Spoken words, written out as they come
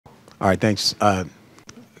All right, thanks.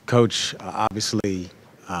 Coach, obviously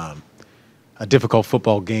a difficult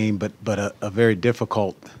football game, but a very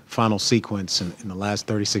difficult final sequence in the last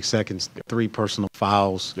 36 seconds, three personal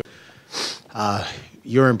fouls. Uh,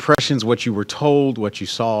 your impressions, what you were told, what you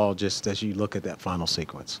saw, just as you look at that final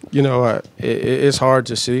sequence. It's hard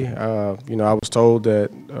to see. I was told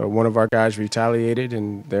that one of our guys retaliated,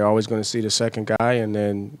 and they're always going to see the second guy. And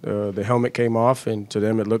then the helmet came off, and to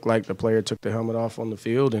them it looked like the player took the helmet off on the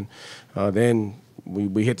field. And then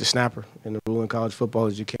we hit the snapper. And the rule in college football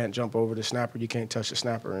is you can't jump over the snapper, you can't touch the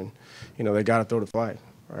snapper, and they got to throw the flag,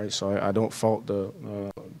 right? So I don't fault the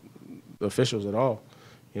officials at all.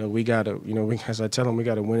 We got to, as I tell them, we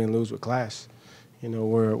got to win and lose with class.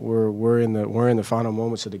 We're in the final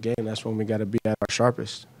moments of the game. That's when we got to be at our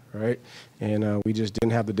sharpest, right? And we just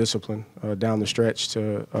didn't have the discipline down the stretch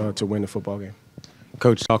to win the football game.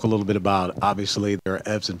 Coach, talk a little bit about, obviously there are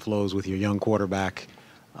ebbs and flows with your young quarterback.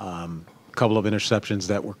 A couple of interceptions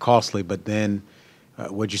that were costly, but then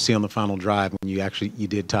what'd you see on the final drive when you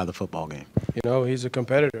did tie the football game? He's a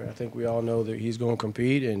competitor. I think we all know that he's going to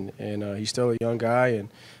compete, and he's still a young guy and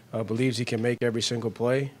believes he can make every single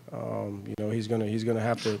play. He's gonna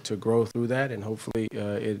have to grow through that, and hopefully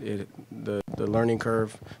the learning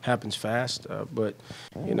curve happens fast. But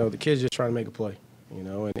the kid's just trying to make a play.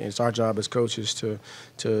 And it's our job as coaches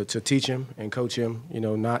to teach him and coach him,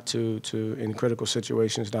 not to in critical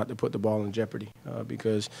situations, not to put the ball in jeopardy,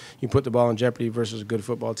 because you put the ball in jeopardy versus a good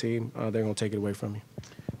football team, they're going to take it away from you.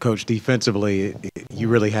 Coach, defensively, you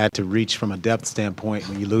really had to reach from a depth standpoint.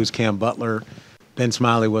 When you lose Cam Butler, Ben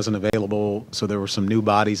Smiley wasn't available, so there were some new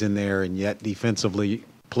bodies in there, and yet defensively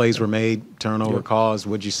plays were made, turnover caused.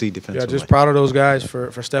 What'd you see defensively? Yeah, just proud of those guys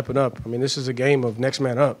for stepping up. I mean, this is a game of next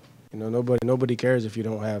man up. Nobody cares if you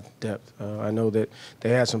don't have depth. I know that they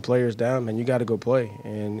had some players down, and you got to go play,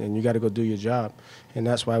 and you got to go do your job. And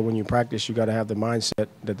that's why when you practice, you got to have the mindset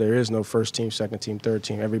that there is no first team, second team, third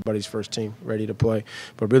team. Everybody's first team, ready to play.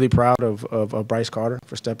 But really proud of Bryce Carter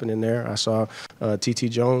for stepping in there. I saw T.T.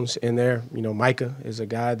 Jones in there. Micah is a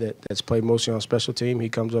guy that's played mostly on special team. He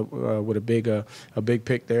comes up with a big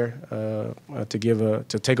pick there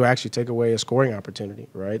to take away a scoring opportunity.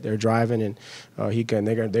 Right, they're driving, and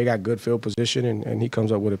they got good field position, and he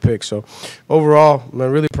comes up with a pick. So overall, I'm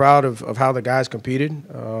really proud of how the guys competed.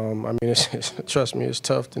 Trust me, it's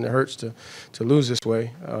tough and it hurts to lose this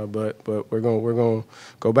way. But we're going to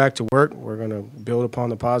go back to work. We're going to build upon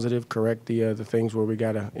the positive, correct the things where we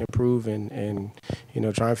got to improve, and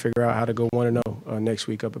try and figure out how to go 1-0 next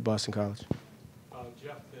week up at Boston College.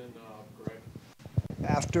 Jeff and Greg.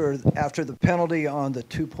 After the penalty on the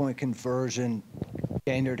 2-point conversion,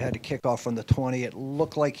 Gaynard had to kick off from the 20. It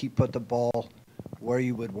looked like he put the ball where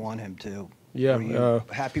you would want him to. Yeah. Were you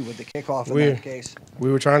happy with the kickoff in that case?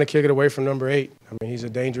 We were trying to kick it away from number 8. I mean, he's a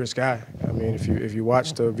dangerous guy. I mean, if you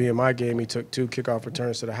watch the VMI game, he took 2 kickoff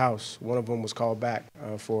returns to the house. One of them was called back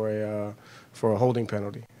for a holding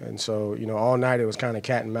penalty. And so, all night it was kind of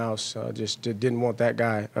cat and mouse. Just didn't want that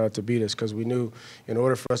guy to beat us, because we knew in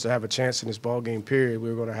order for us to have a chance in this ball game period, we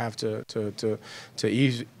were going to have to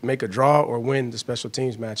either make a draw or win the special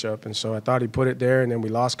teams matchup. And so I thought he put it there, and then we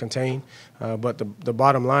lost contain. But the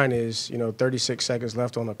bottom line is, 36 seconds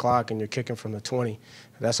left on the clock, and you're kicking from the 20.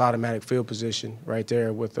 That's automatic field position right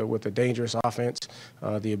there with a dangerous offense.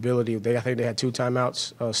 The ability, I think they had 2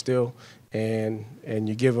 timeouts still. And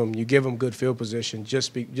you give them good field position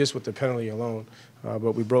just with the penalty alone,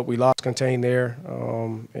 but we lost contain there,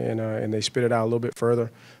 and they spit it out a little bit further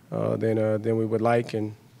than we would like,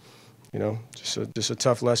 and just a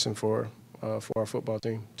tough lesson for our football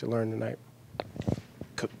team to learn tonight.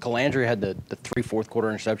 Calandre had the 3 fourth-quarter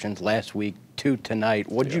interceptions last week, 2 tonight.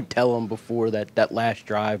 What did you tell him before that last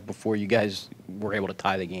drive, before you guys were able to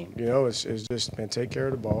tie the game? It's just, man, take care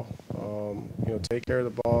of the ball. Take care of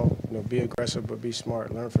the ball. Be aggressive, but be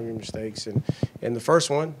smart. Learn from your mistakes. And the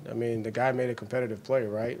first one, I mean, the guy made a competitive play,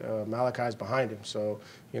 right? Malachi's behind him, so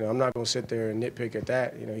I'm not going to sit there and nitpick at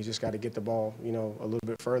that. He just got to get the ball, a little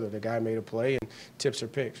bit further. The guy made a play, and tips are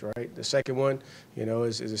picks, right? The second one,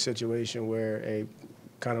 is a situation where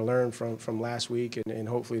kind of learn from last week, and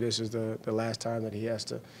hopefully this is the last time that he has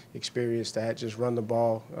to experience that. Just run the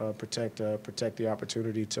ball, protect the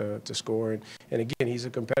opportunity to score. And again, he's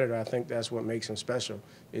a competitor. I think that's what makes him special,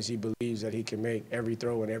 is he believes that he can make every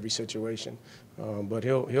throw in every situation. But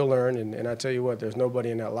he'll learn, and I tell you what, there's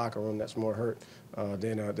nobody in that locker room that's more hurt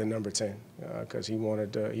than number 10, because he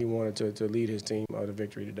wanted to lead his team to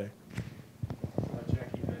victory today.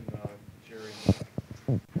 Jackie and Jerry.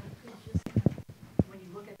 When you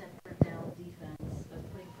look at that third down defense,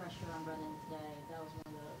 putting pressure on Brennan today, that was one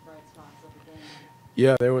of the bright spots of the game.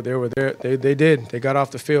 Yeah, they were there. They did. They got off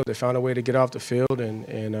the field. They found a way to get off the field,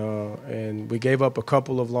 and we gave up a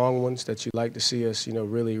couple of long ones that you'd like to see us,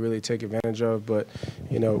 really take advantage of. But,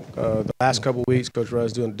 the last couple of weeks, Coach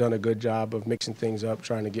Rudd's done a good job of mixing things up,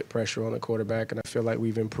 trying to get pressure on the quarterback, and I feel like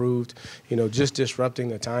we've improved, just disrupting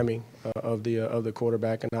the timing of the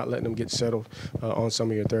quarterback and not letting them get settled on some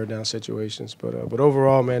of your third down situations. But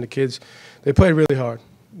overall, man, the kids, they played really hard,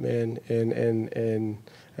 man, and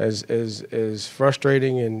as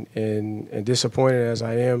frustrating and disappointed as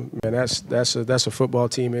I am, man, that's a football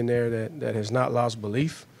team in there that has not lost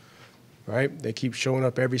belief, right? They keep showing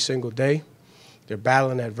up every single day. They're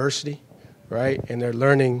battling adversity, right? And they're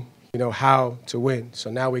learning, how to win. So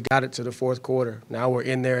now we got it to the fourth quarter. Now we're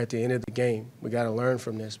in there at the end of the game. We got to learn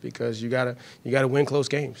from this because you got to win close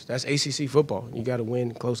games. That's ACC football. You got to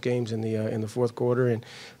win close games in the fourth quarter. And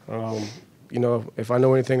if I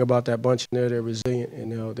know anything about that bunch in there, they're resilient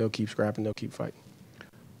and they'll keep scrapping, they'll keep fighting.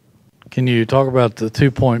 Can you talk about the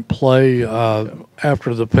 2-point play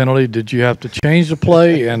after the penalty? Did you have to change the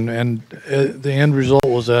play, and the end result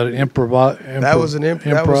was that an That was an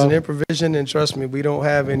improvisation, and trust me, we don't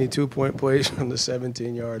have any 2-point plays from the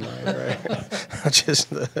 17-yard line. Right?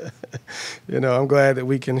 I'm glad that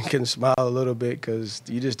we can smile a little bit because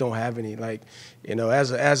you just don't have any. As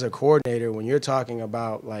a coordinator, when you're talking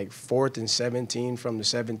about 4th and 17 from the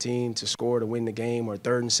 17 to score to win the game, or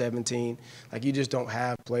 3rd and 17, you just don't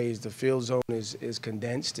have plays. The field zone is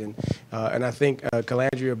condensed, and I think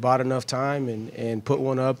Calandria bought enough time and put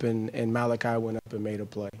one up, and Malachi went up and made a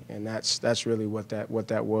play, and that's really what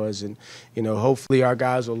that was. And hopefully our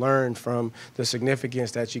guys will learn from the significance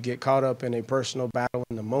that you get caught up in a personal battle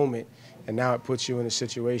in the moment, and now it puts you in a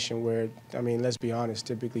situation where, let's be honest,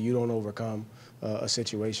 typically you don't overcome a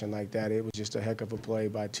situation like that. It was just a heck of a play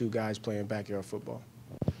by two guys playing backyard football.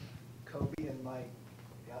 Kobe and Mike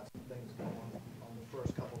got some things going on the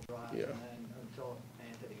first couple drives, Yeah. and then until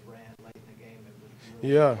Anthony ran late in the game, it was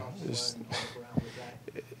really tough sledding.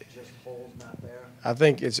 Just holes not there. I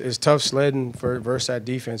think it's tough sledding versus that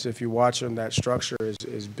defense. If you watch them, that structure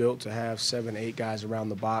is built to have 7, 8 guys around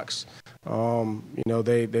the box.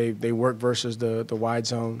 They work versus the wide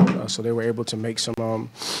zone, so they were able to make some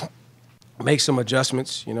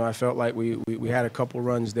adjustments. I felt like we had a couple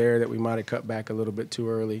runs there that we might have cut back a little bit too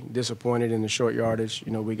early. Disappointed in the short yardage.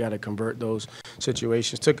 We got to convert those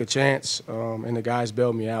situations. Took a chance, and the guys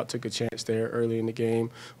bailed me out. Took a chance there early in the game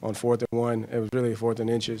on 4th and 1. It was really 4th and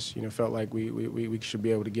inches. Felt like we should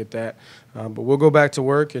be able to get that. But we'll go back to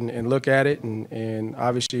work and look at it. And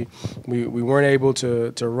obviously we weren't able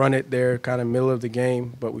to run it there kind of middle of the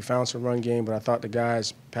game, but we found some run game. But I thought the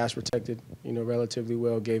guys pass protected, relatively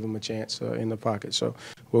well, gave them a chance in the pocket. So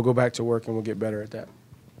we'll go back to work and we'll get better at that.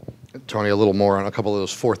 Tony, a little more on a couple of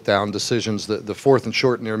those 4th down decisions. The 4th and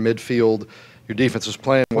short near midfield, your defense was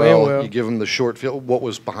playing well. You give them the short field. What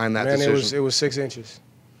was behind that decision? It was 6 inches,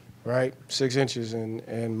 right? 6 inches and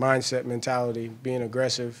mindset, mentality, being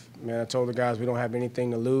aggressive. Man, I told the guys we don't have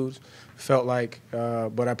anything to lose. Felt like,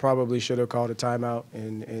 but I probably should have called a timeout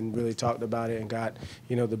and really talked about it and got,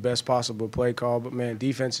 the best possible play call. But, man,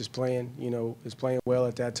 defense is playing well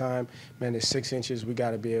at that time. Man, it's 6 inches. We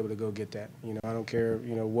got to be able to go get that. I don't care,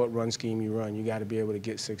 what run scheme you run. You got to be able to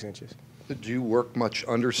get 6 inches. Do you work much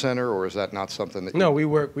under center, or is that not something that you... No, we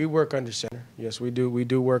work under center. Yes, we do. We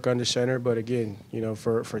do work under center. But, again,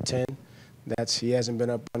 for 10, he hasn't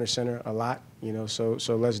been up under center a lot, so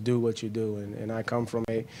let's do what you do. And I come from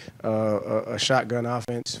a shotgun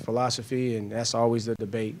offense philosophy, and that's always the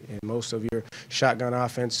debate. And most of your shotgun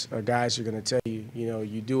offense guys are going to tell you,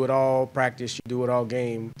 you do it all practice, you do it all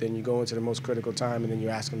game, then you go into the most critical time, and then you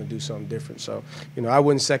ask them to do something different. So, I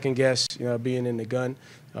wouldn't second guess, being in the gun.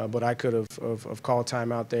 But I could have called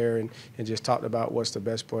time out there and just talked about what's the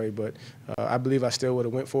best play. But I believe I still would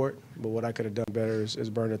have went for it. But what I could have done better is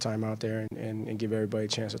burn the time out there and give everybody a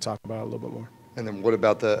chance to talk about it a little bit more. And then what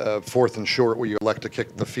about the 4th and short where you elect to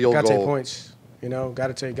kick the field goal? Got to take points.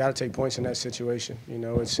 Got to take points in that situation.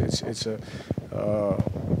 It's a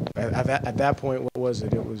at that point, what was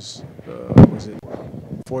it? It was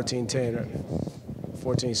 14-10 or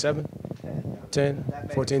 14-7? 10,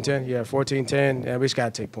 14-10, yeah, 14-10, and we just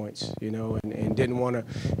got to take points, and didn't want to,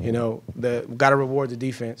 got to reward the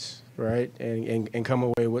defense, right, and come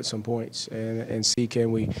away with some points and see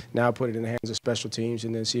can we now put it in the hands of special teams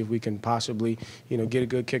and then see if we can possibly, get a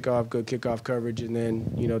good kickoff coverage and then,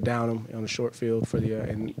 down them on a short field for the,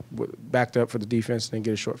 and backed up for the defense and then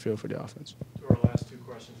get a short field for the offense. So our last 2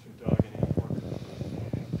 questions from Doug and Antoine.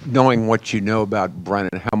 Knowing what you know about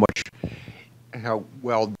Brennan, how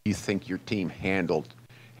well do you think your team handled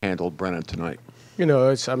Brennan tonight? You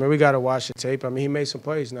know, I mean, we got to watch the tape. I mean, he made some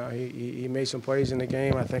plays now. He made some plays in the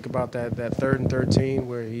game. I think about that 3rd and 13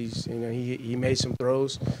 where he made some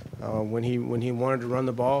throws. When he wanted to run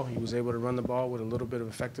the ball, he was able to run the ball with a little bit of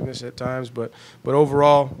effectiveness at times. But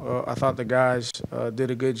overall, I thought the guys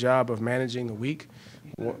did a good job of managing the week.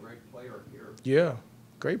 He's been a great player here. Yeah,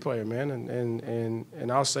 great player, man.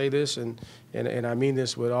 And I'll say this, and I mean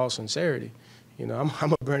this with all sincerity. You know,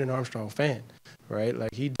 I'm a Brennan Armstrong fan. Right,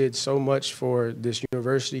 like he did so much for this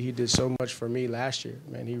university. He did so much for me last year.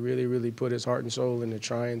 Man, he really, really put his heart and soul into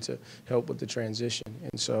trying to help with the transition.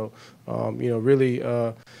 And so, you know, really,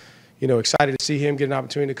 you know, excited to see him get an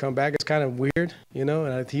opportunity to come back. It's kind of weird, you know,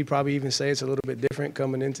 and he'd probably even say it's a little bit different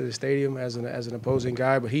coming into the stadium as an opposing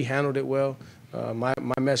guy. But he handled it well. My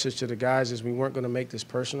message to the guys is we weren't going to make this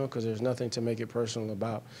personal because there's nothing to make it personal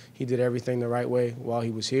about. He did everything the right way while he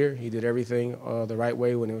was here. He did everything the right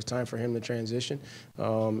way when it was time for him to transition.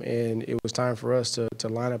 And it was time for us to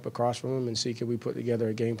line up across from him and see could we put together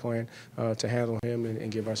a game plan to handle him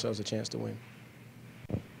and give ourselves a chance to win.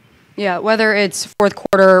 Yeah, whether it's fourth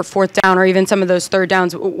quarter, fourth down, or even some of those third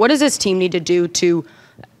downs, what does this team need to do to,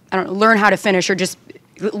 I don't know, learn how to finish or just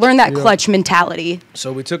learn that clutch mentality?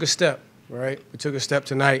 So we took a step. Right, we took a step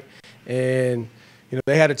tonight, and you know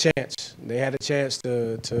they had a chance. They had a chance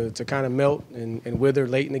to kind of melt and wither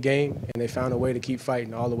late in the game, and they found a way to keep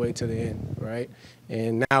fighting all the way to the end. Right,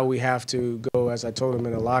 and now we have to go, as I told them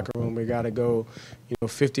in the locker room, we got to go, you know,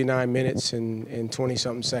 59 minutes and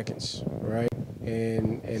 20-something seconds. Right,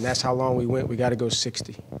 and that's how long we went. We got to go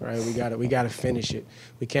 60. Right, we got to finish it.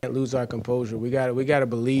 We can't lose our composure. We got to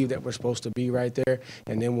believe that we're supposed to be right there,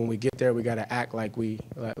 and then when we get there, we got to act like we've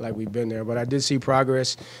been there. But I did see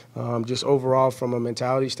progress, just overall from a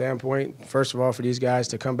mentality standpoint. First of all, for these guys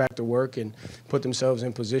to come back to work and put themselves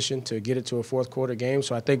in position to get it to a fourth quarter game.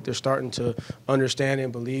 So I think they're starting to understand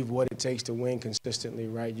and believe what it takes to win consistently.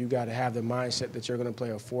 Right, you got to have the mindset that you're going to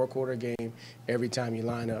play a 4-quarter game every time you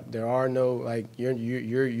line up. There are no like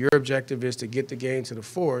your objective is to get the game to the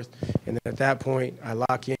fourth, and then at that point I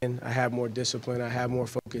lock in, I have more discipline, I have more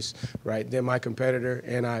focus, right, than my competitor,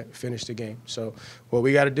 and I finish the game. So what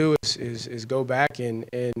we got to do is go back and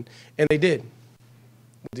they did,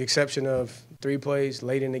 with the exception of 3 plays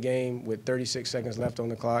late in the game with 36 seconds left on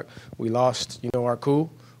the clock. We lost, you know, our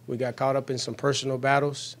cool. We got caught up in some personal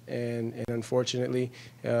battles, and unfortunately,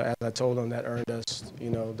 as I told them, that earned us, you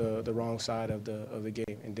know, the wrong side of the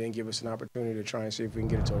game, and didn't give us an opportunity to try and see if we can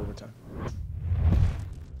get it to overtime.